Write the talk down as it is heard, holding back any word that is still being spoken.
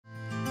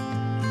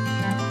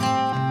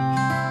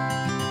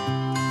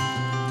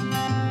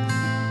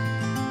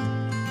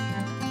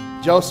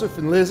Joseph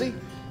and Lizzie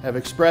have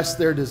expressed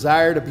their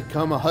desire to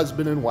become a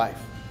husband and wife.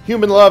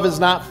 Human love is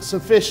not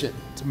sufficient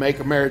to make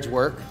a marriage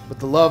work, but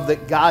the love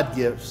that God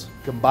gives,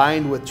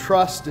 combined with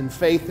trust and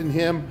faith in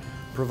Him,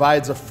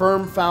 provides a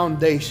firm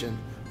foundation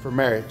for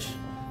marriage.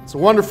 It's a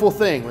wonderful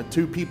thing when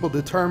two people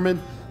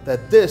determine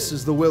that this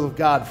is the will of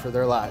God for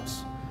their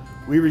lives.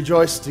 We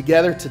rejoice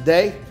together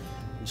today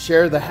and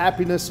share the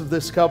happiness of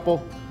this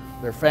couple,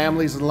 their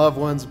families and loved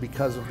ones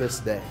because of this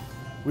day.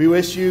 We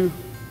wish you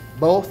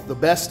both the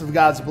best of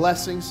God's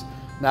blessings,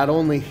 not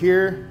only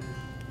here,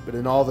 but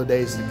in all the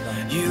days to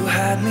come. You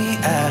had me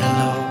at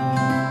hello.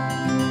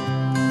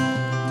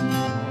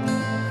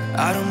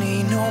 I don't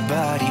need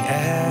nobody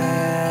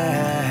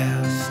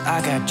else.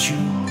 I got you,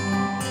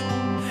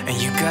 and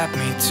you got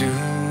me too.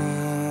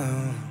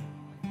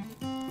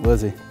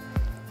 Lizzie,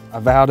 I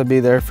vow to be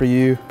there for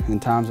you in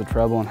times of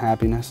trouble and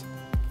happiness.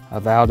 I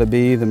vow to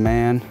be the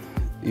man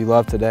you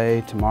love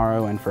today,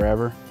 tomorrow, and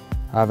forever.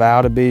 I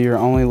vow to be your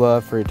only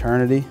love for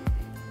eternity.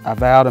 I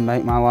vow to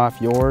make my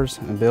life yours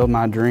and build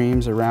my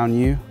dreams around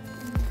you.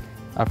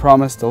 I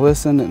promise to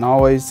listen and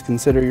always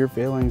consider your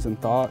feelings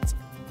and thoughts.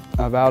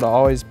 I vow to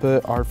always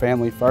put our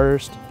family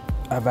first.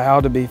 I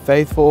vow to be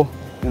faithful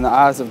in the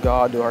eyes of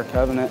God to our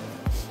covenant.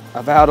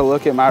 I vow to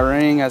look at my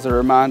ring as a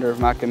reminder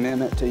of my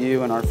commitment to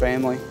you and our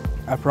family.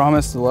 I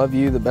promise to love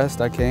you the best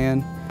I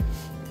can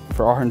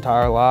for our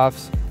entire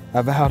lives.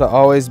 I vow to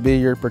always be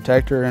your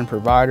protector and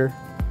provider.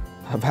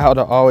 I vow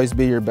to always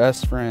be your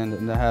best friend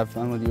and to have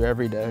fun with you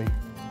every day.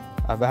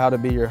 I vow to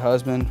be your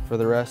husband for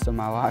the rest of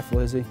my life,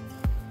 Lizzie.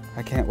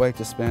 I can't wait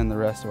to spend the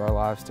rest of our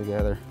lives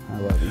together. I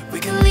love you. We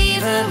can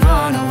leave and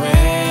run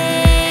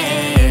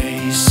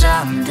away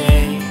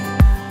someday,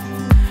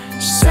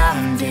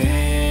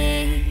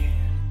 someday.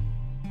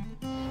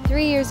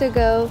 3 years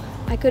ago,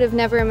 I could have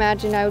never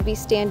imagined I would be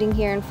standing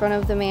here in front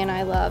of the man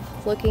I love,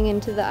 looking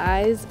into the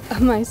eyes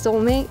of my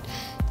soulmate.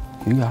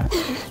 You got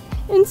it.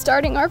 And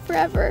starting our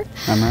forever.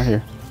 I'm right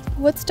here.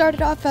 What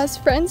started off as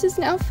friends is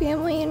now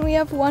family, and we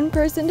have one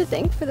person to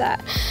thank for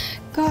that.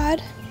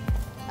 God.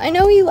 I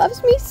know He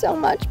loves me so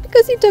much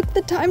because He took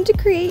the time to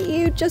create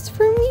you just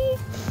for me.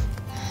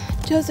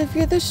 Joseph,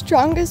 you're the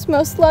strongest,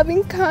 most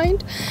loving,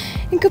 kind,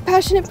 and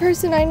compassionate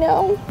person I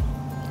know.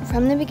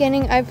 From the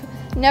beginning, I've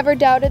never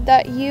doubted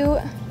that you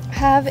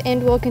have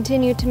and will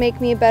continue to make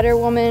me a better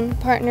woman,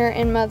 partner,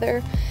 and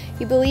mother.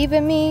 You believe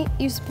in me,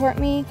 you support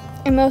me,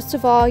 and most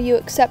of all, you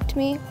accept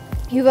me.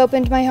 You've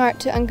opened my heart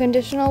to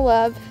unconditional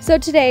love. So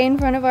today, in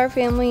front of our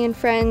family and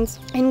friends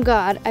and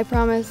God, I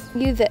promise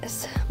you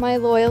this: my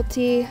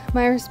loyalty,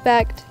 my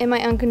respect, and my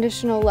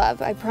unconditional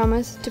love. I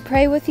promise to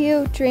pray with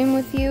you, dream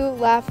with you,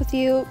 laugh with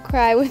you,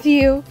 cry with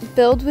you,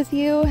 build with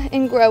you,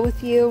 and grow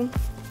with you.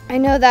 I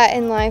know that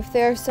in life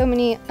there are so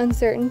many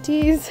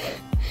uncertainties.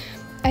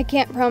 I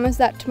can't promise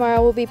that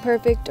tomorrow will be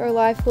perfect or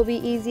life will be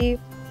easy,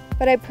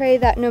 but I pray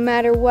that no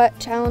matter what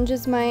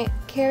challenges might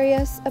carry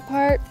us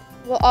apart,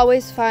 we'll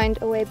always find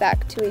a way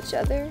back to each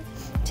other.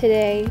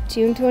 Today,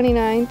 June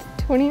 29th,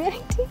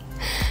 2019,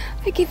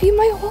 I give you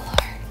my whole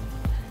heart.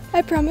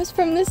 I promise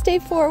from this day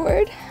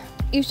forward,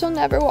 you shall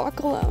never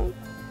walk alone.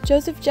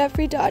 Joseph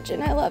Jeffrey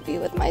Dodgen, I love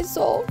you with my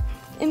soul.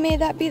 And may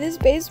that be the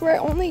space where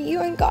only you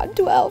and God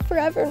dwell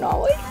forever and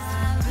always.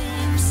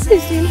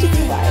 His soon to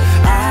be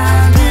wife.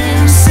 I've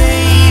been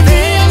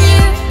saving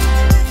you,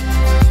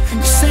 and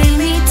you save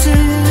me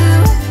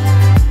too.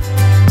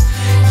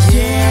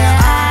 Yeah,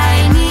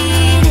 I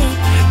need it.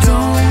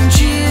 Don't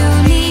you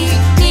need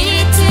me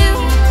too?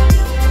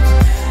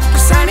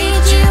 'Cause I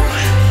need you.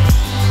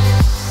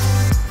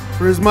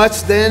 For as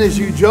much then as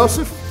you,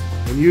 Joseph,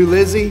 and you,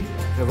 Lizzie,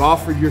 have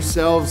offered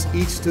yourselves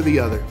each to the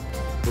other,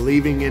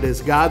 believing it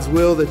is God's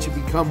will that you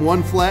become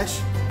one flesh,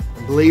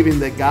 and believing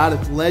that God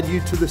hath led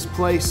you to this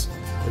place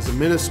as a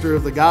minister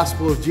of the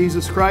gospel of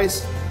Jesus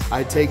Christ,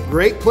 I take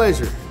great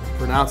pleasure in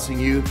pronouncing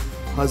you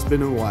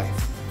husband and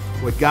wife.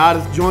 What God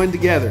hath joined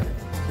together,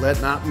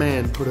 let not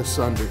man put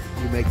asunder.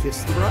 You may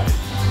kiss the bride.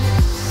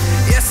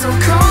 Yeah, so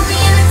call me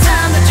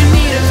anytime that you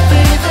need a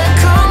favor.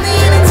 Call me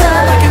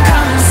anytime I can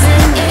come and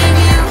sing in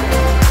you.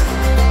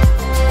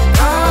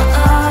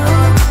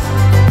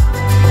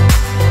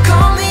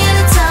 Call me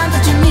anytime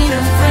that you need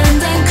a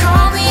friend, and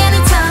call me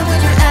anytime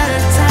when you're at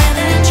a tight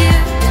end.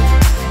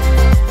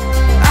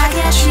 I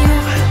got you,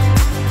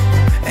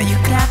 and you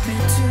got me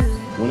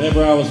too.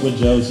 Whenever I was with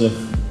Joseph,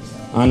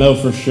 I know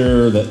for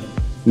sure that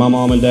my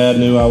mom and dad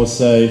knew I was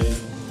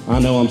safe. I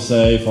know I'm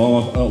safe.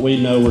 We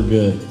know we're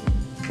good.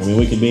 I mean,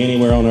 we could be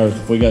anywhere on earth.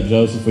 If we got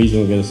Joseph, he's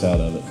going to get us out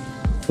of it.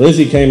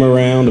 Lizzie came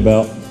around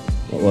about,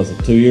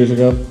 2 years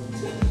ago?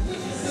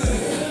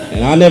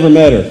 And I never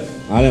met her.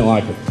 I didn't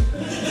like her.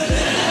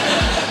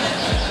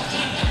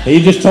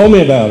 He just told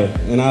me about her,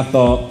 and I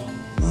thought,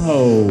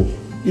 oh,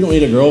 you don't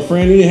need a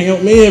girlfriend. You need to hang out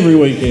with me every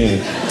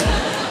weekend.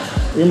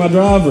 You're my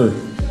driver.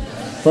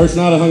 First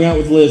night I hung out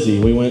with Lizzie.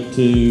 We went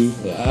to,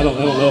 I don't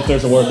know if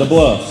there's a word, the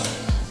Bluffs.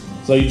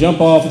 So you jump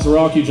off, it's a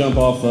rock you jump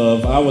off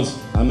of.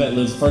 I met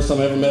Lizzie, first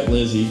time I ever met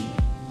Lizzie,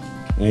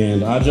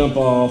 and I jump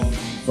off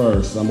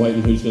first. I'm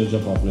waiting who's gonna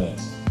jump off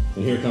next.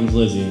 And here comes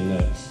Lizzie in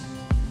next.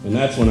 And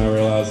that's when I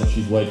realized that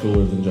she's way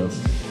cooler than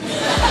Joseph.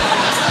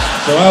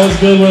 So I was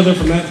good with her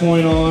from that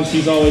point on.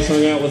 She's always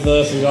hung out with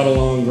us and got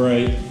along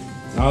great.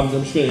 I'm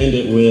just going to end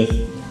it with,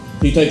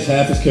 if he takes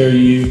half as care of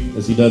you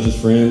as he does his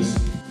friends,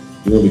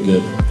 you're going to be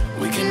good.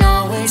 We can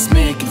always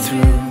make it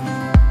through.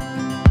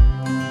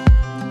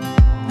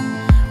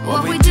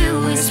 What we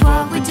do is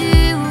what we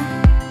do.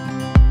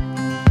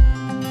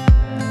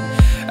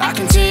 I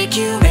can take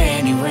you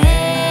anywhere,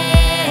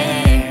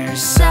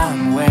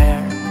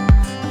 somewhere.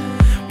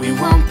 We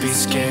won't be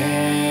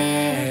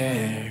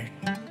scared.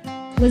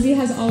 Lizzie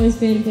has always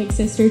been a big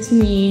sister to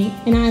me,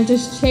 and I've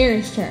just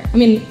cherished her. I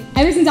mean,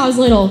 ever since I was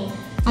little,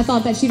 I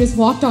thought that she just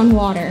walked on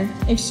water.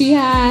 If she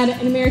had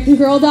an American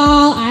Girl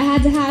doll, I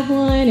had to have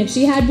one. If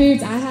she had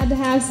boots, I had to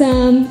have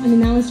some. I mean,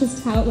 that was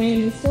just how it went,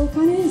 and it still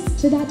kind of is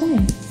to that day.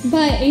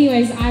 But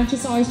anyways, I've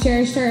just always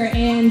cherished her,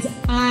 and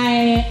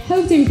I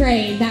hoped and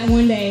prayed that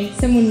one day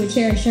someone would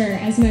cherish her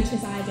as much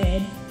as I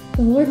did.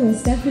 The Lord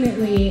was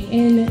definitely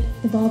in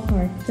the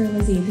ballpark for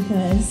Lizzie,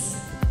 because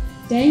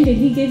dang, did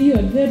he give you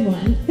a good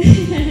one.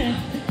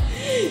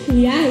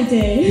 Yeah, he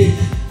did.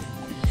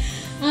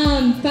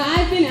 But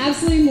I've been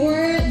absolutely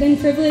more than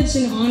privileged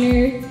and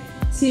honored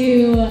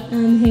to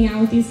hang out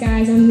with these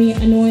guys. I'm the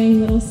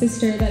annoying little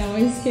sister that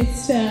always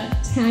gets to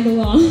tag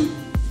along.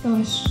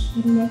 Gosh,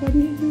 I don't know if I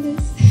can get through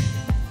this.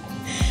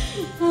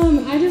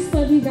 I just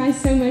love you guys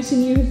so much,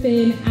 and you have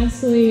been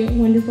absolutely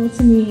wonderful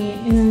to me,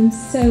 and I'm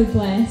so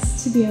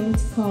blessed to be able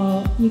to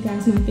call you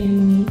guys my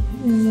family,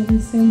 and I love you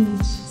so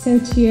much. So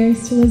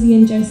cheers to Lizzie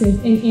and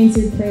Joseph and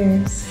answered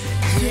prayers.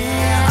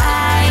 Yeah,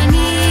 I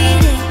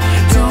need it.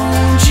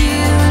 Don't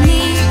you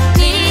need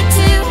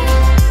to?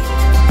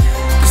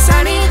 'Cause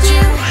I need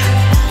you.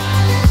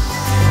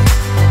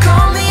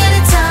 Call me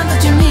anytime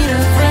that you need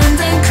a friend,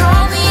 and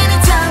call me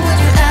anytime when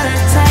you're out of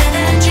tight,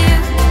 and you,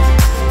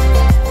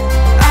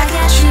 I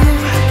got you.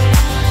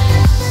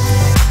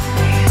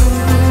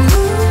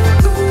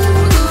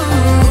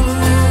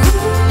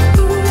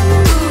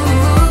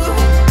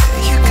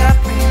 You got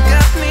me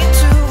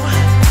too.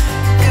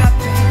 Got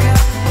me.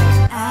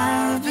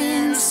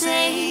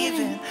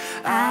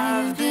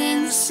 I've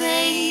been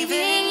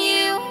saving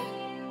you.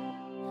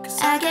 'Cause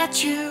I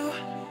got you.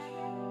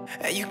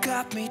 You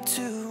got me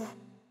too.